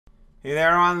Hey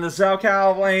there on the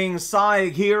SoCal playing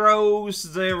Sonic Heroes.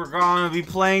 Today we're going to be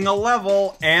playing a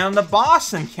level and a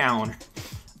boss encounter.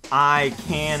 I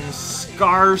can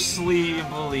scarcely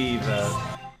believe it.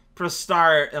 Press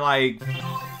start and like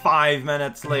 5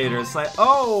 minutes later, it's like,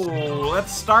 oh,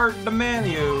 let's start the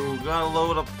menu. Gotta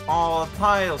load up all the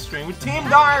title screen. With Team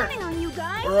Dark,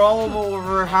 we're all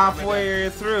over halfway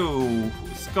through.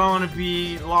 It's gonna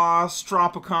be Lost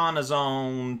Tropicana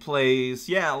Zone place.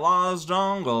 Yeah, Lost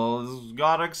Jungle.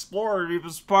 Gotta explore it. It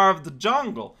was part of the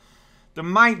jungle. There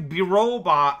might be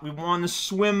robot we want to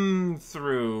swim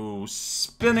through.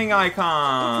 Spinning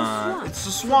icon. It's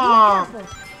a swamp.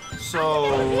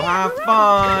 So have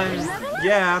fun.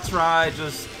 Yeah, that's right.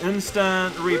 Just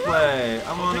instant replay.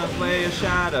 I want to play a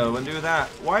shadow and do that.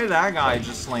 Why did that guy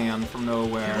just land from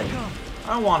nowhere?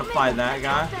 I don't want to fight that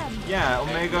guy. Yeah,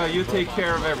 Omega, you take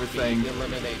care of everything.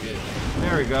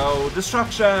 There we go.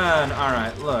 Destruction.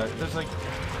 Alright, look. There's like...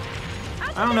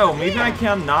 I don't know. Maybe I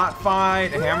can not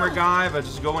fight a hammer guy, but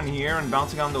just go in here and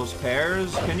bouncing on those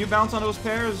pears. Can you bounce on those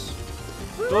pears?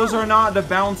 Those are not the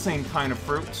bouncing kind of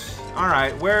fruits.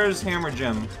 Alright, where's Hammer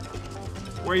Jim?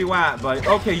 Where you at, buddy?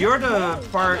 Okay, you're the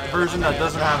version that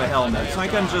doesn't have a helmet, so I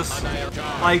can just,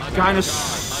 like, kind of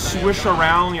swish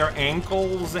around your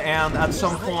ankles, and at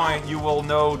some point you will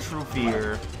know true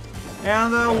fear.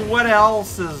 And what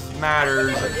else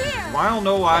matters? Well, I don't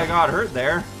know why I got hurt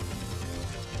there.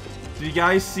 Do you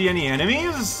guys see any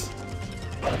enemies?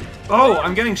 Oh,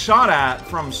 I'm getting shot at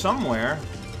from somewhere.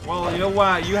 Well, you know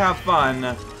what? You have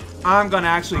fun. I'm gonna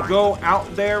actually go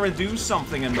out there and do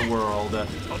something in the world.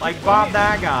 Like Bob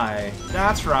that guy.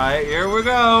 That's right, here we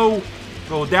go.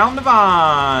 Go down the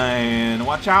vine.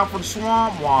 Watch out for the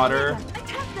swamp water.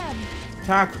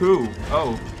 Attack who?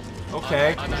 Oh,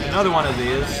 okay. Another one of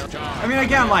these. I mean,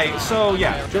 again, like, so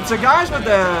yeah. It's the guys with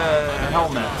the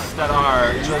helmets that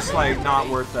are just, like, not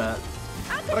worth it.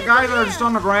 But the guys that are just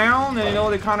on the ground, and you know,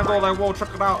 they kind of go like, whoa,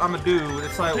 check it out, I'm a dude.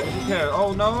 It's like, okay,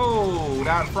 oh no,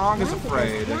 that frog is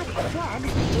afraid.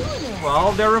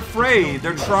 Well, they're afraid.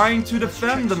 They're trying to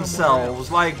defend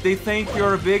themselves. Like, they think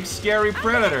you're a big, scary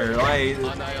predator. Like,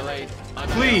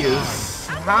 please,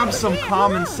 have some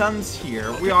common sense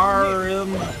here. We are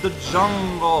in the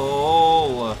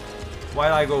jungle. Why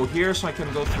did I go here so I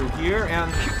can go through here?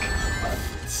 And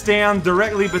stand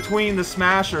directly between the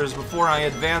smashers before I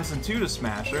advance into the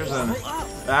smashers, and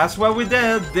that's what we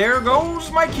did. There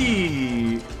goes my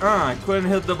key. I couldn't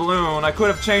hit the balloon. I could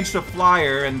have changed to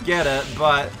flyer and get it,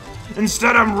 but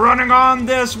instead I'm running on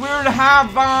this weird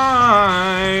half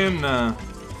vine.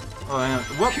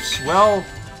 Whoops, well,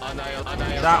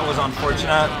 that was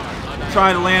unfortunate.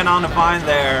 Tried to land on the vine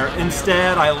there.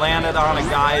 Instead, I landed on a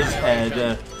guy's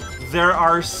head. There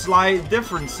are slight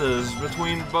differences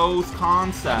between both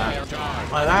concepts.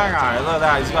 Like that guy, look at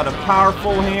that, he's got a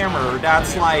powerful hammer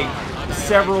that's like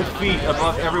several feet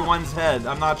above everyone's head.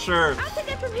 I'm not sure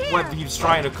what he's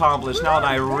trying to accomplish now that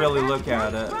I really look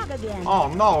at it. Oh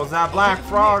no, it's that black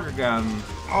frog again.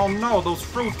 Oh no, those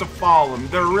fruits have fallen.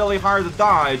 They're really hard to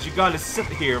dodge. You gotta sit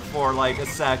here for like a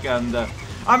second.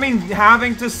 I mean,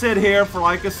 having to sit here for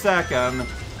like a second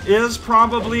is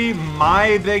probably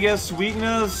my biggest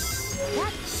weakness.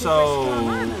 So,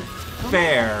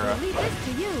 fair.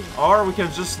 Or we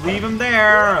can just leave him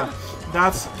there.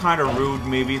 That's kind of rude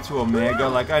maybe to Omega.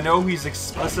 Like, I know he's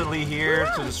explicitly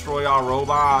here to destroy all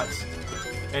robots.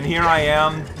 And here I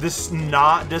am,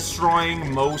 not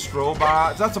destroying most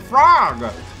robots. That's a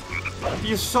frog!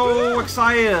 He's so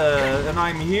excited. And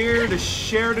I'm here to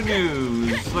share the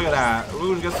news. Look at that.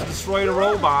 Rouge gets to destroy the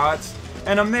robots.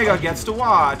 And Omega gets to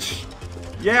watch.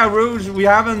 Yeah, Rouge, we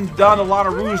haven't done a lot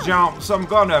of Rouge jumps, so I'm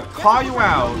gonna call you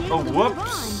out. Oh,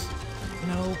 whoops.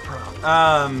 No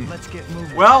problem. Let's get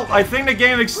moving. Well, I think the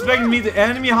game expected me to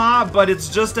enemy hop, but it's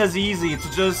just as easy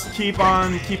to just keep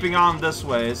on keeping on this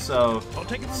way, so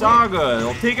it's all good.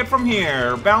 I'll take it from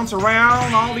here. Bounce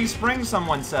around all these springs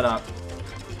someone set up.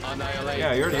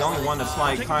 Yeah, you're the only one that's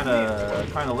like kind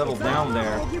of leveled down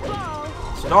there.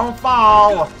 So don't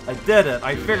fall! I did it.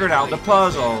 I figured out the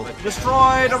puzzle.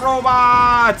 Destroy the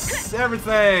robots!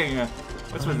 Everything!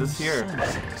 What's with this here?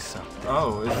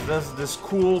 Oh, is this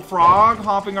cool frog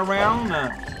hopping around?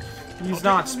 He's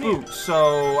not spooked,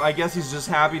 so I guess he's just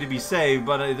happy to be saved,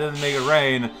 but it didn't make it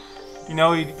rain. You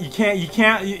know,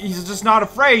 he's just not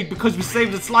afraid because we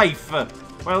saved its life. Well,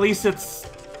 at least it's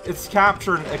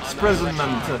capture and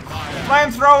imprisonment.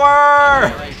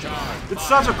 Flamethrower! It's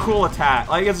such a cool attack.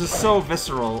 Like, it's just so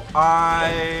visceral.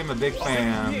 I'm a big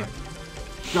fan.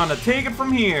 Gonna take it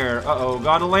from here. Uh-oh,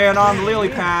 gotta land on the lily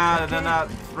pad, and then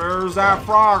there's that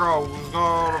froggo who's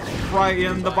gonna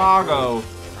frighten the boggo.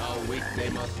 How weak they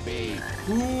must be.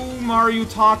 Who game are you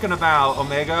talking about,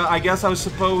 Omega? I guess I was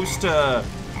supposed to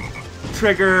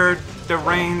trigger the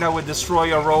rain that would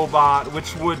destroy a robot,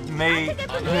 which would make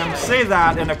him say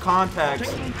that in a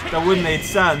context that would make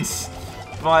sense.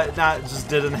 But that just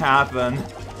didn't happen.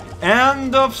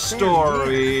 End of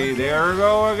story. There we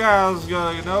go, guys.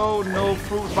 No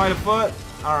fruit by the foot.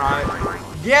 Alright.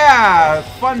 Yeah!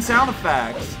 Fun sound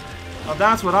effects. Well,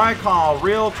 that's what I call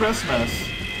real Christmas.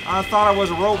 I thought I was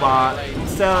a robot.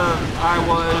 Instead I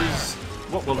was...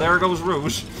 Well, there goes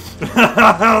Rouge.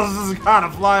 I was just kind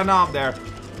of flying off there.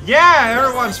 Yeah,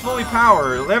 everyone's fully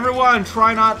powered. Everyone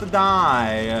try not to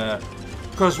die.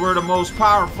 Because we're the most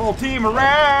powerful team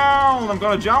around. I'm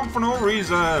gonna jump for no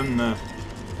reason.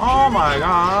 Oh my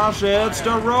gosh, it's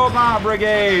the Robot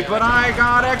Brigade, but I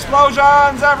got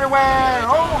explosions everywhere!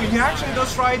 Oh, he actually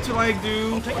does try to, like,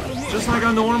 do just like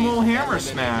a normal hammer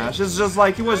smash. It's just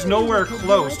like he was nowhere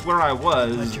close to where I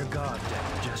was.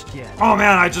 Oh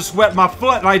man, I just wet my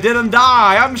foot and I didn't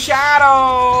die! I'm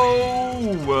Shadow!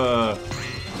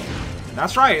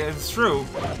 That's right, it's true.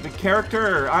 The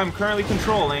character I'm currently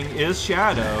controlling is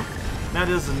Shadow. That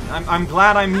isn't... I'm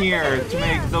glad I'm here to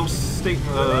make those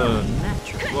statements...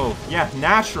 Whoa, yeah,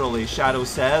 naturally, Shadow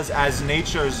says, as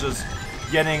nature's just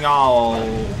getting all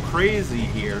crazy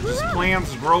here. Just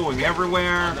plants growing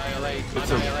everywhere.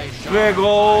 It's a big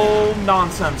old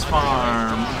nonsense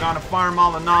farm. We're gonna farm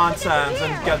all the nonsense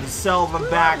and get to sell them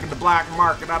back in the black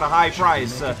market at a high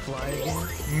price.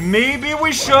 Maybe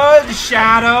we should,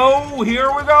 Shadow.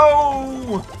 Here we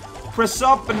go. Press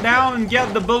up and down and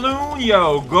get the balloon,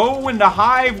 yo. Go in the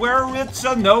hive where it's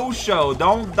a no-show.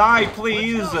 Don't die,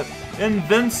 please.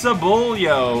 Invincible,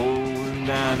 yo. And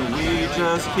then we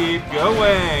just keep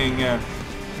going.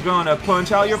 Gonna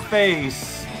punch out your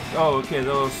face. Oh, okay,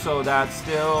 so that's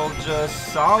still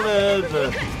just solid.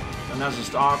 And that's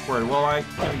just awkward. Well, I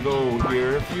can go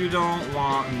here if you don't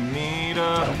want me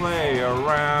to play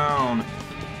around.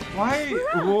 Why?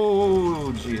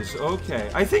 Whoa, jeez. Okay.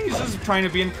 I think he's just trying to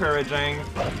be encouraging.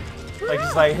 Like,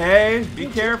 he's like, hey, be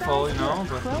careful, you know.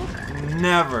 But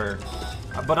never.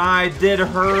 But I did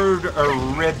herd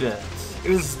a ribbit.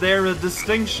 Is there a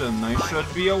distinction I should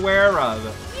be aware of?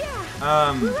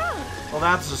 Well,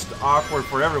 that's just awkward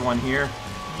for everyone here.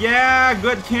 Yeah,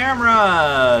 good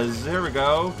cameras. There we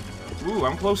go. Ooh,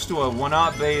 I'm close to a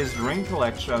one-up-based ring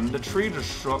collection. The tree just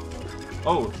shook.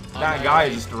 Oh, that guy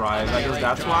just arrived. I guess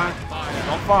that's why.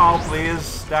 Don't fall,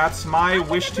 please. That's my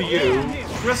wish to you.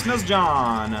 Christmas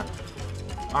John.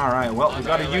 Alright, well, we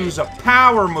gotta use a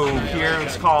power move here.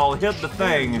 It's called Hit the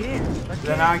Thing.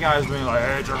 Then that guy's being like,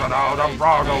 hey, check it out, I'm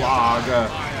Frog-a-log.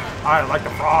 I like the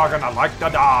frog and I like the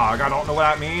dog. I don't know what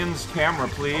that means. Camera,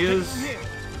 please.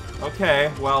 Okay,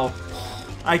 well,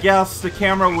 I guess the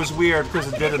camera was weird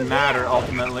because it didn't matter,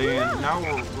 ultimately. And now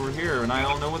we're here, and I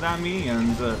don't know what that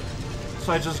means.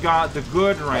 So I just got the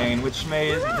good rain, which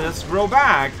made this grow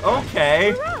back.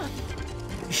 Okay.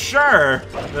 Sure.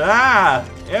 Ah,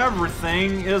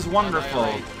 everything is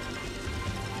wonderful.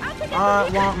 I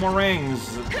want more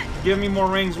rings. Give me more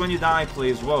rings when you die,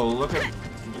 please. Whoa, look at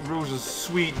Rouge's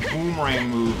sweet boomerang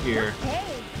move here.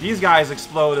 These guys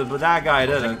exploded, but that guy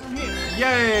didn't.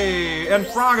 Yay! And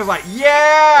Frog is like,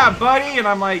 yeah, buddy! And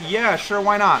I'm like, yeah, sure,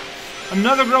 why not?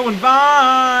 Another growing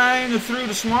vine through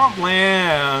the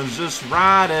swamplands. Just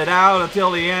ride it out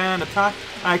until the end of time.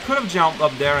 I could have jumped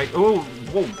up there. Oh,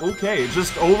 whoa, okay.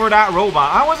 Just over that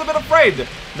robot. I was a bit afraid.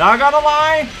 Not gonna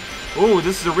lie. Oh,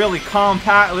 this is a really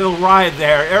compact little ride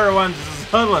there. Everyone's just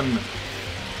huddling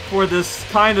for this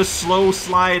kind of slow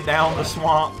slide down the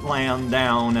swampland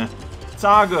down. It's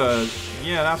all good.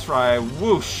 Yeah, that's right.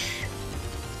 Whoosh.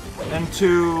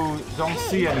 Into... don't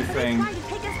see anything.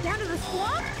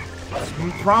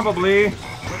 Probably.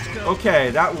 Okay,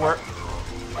 that worked.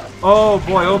 Oh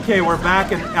boy, okay, we're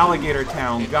back in Alligator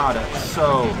Town. Got it.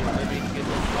 So,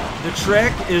 the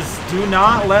trick is do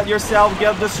not let yourself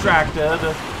get distracted.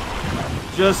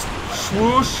 Just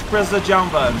swoosh, press the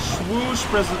jump button. Swoosh,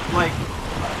 press it, like...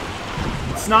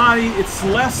 it's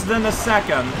less than a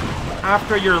second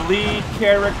after your lead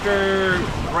character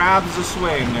grabs a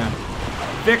swing.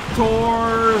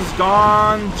 Victor's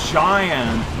gone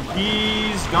giant.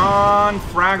 He's gone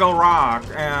Fraggle Rock,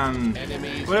 and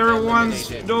everyone's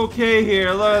okay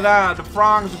here. Look at that. The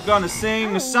frogs are gonna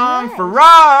sing a song for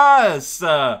us.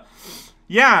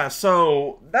 Yeah,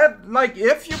 so that, like,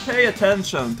 if you pay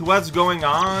attention to what's going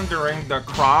on during the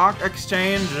Croc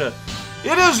exchange,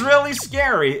 it is really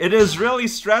scary. It is really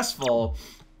stressful.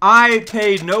 I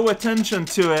paid no attention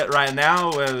to it right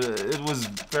now. It was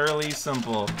fairly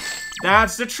simple.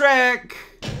 That's the trick.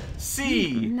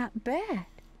 C. Not bad.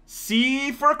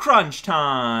 C for crunch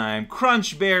time.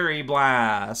 Crunch berry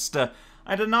blast.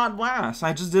 I did not blast.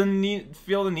 I just didn't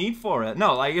feel the need for it.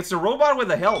 No, like, it's a robot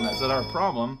with a helmet that's our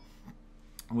problem.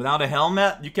 Without a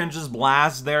helmet, you can just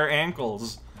blast their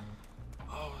ankles.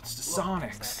 Oh, it's the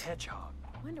Sonics. Hedgehog.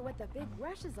 Wonder what the big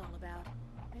rush is all about.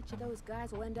 Bet you those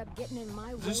guys will end up getting in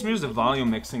my way. This music volume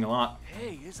mixing a lot.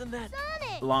 Hey, isn't that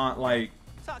Sonic? A lot, like...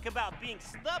 Talk about being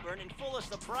stubborn and full of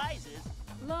surprises.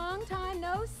 Long time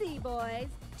no see, boys.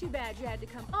 Too bad you had to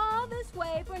come all this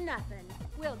way for nothing.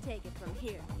 We'll take it from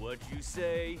here. What'd you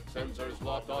say? Sensors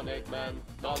locked on Eggman.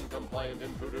 Non-compliant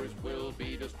intruders will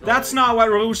be destroyed. That's not what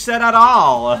Rouge said at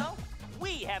all. Well,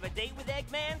 we have a date with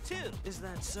Eggman, too. Is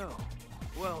that so?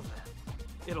 Well then,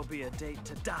 it'll be a date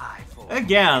to die for.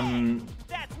 Again,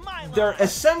 That's my they're line.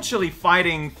 essentially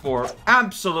fighting for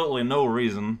absolutely no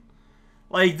reason.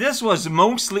 Like, this was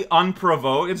mostly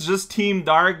unprovoked. It's just Team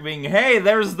Dark being, hey,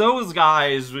 there's those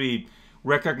guys we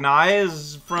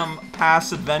recognize from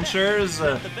past adventures.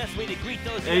 The best way to greet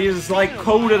those He's like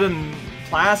coated in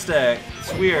plastic.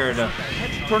 It's weird.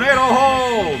 Tornado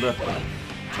hold!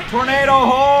 Tornado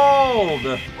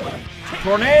hold!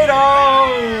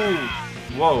 Tornado!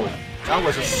 Whoa, that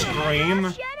was a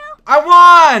scream. I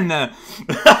won!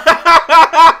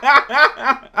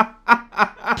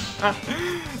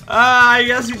 I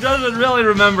guess he doesn't really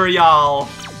remember y'all.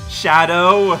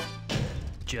 Shadow.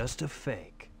 Just a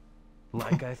fake.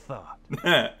 Like I thought.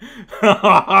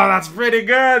 Oh, that's pretty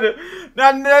good.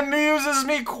 That amuses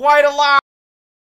me quite a lot.